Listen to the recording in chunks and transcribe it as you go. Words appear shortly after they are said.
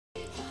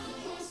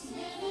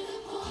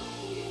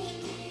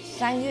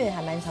3月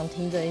还蛮常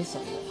听这一首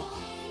的，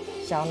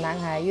小男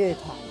孩乐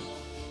团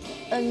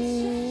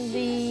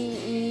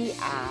NVER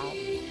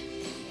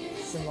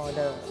什么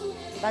的，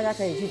大家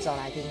可以去找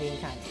来听听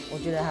看，我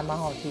觉得还蛮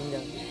好听的。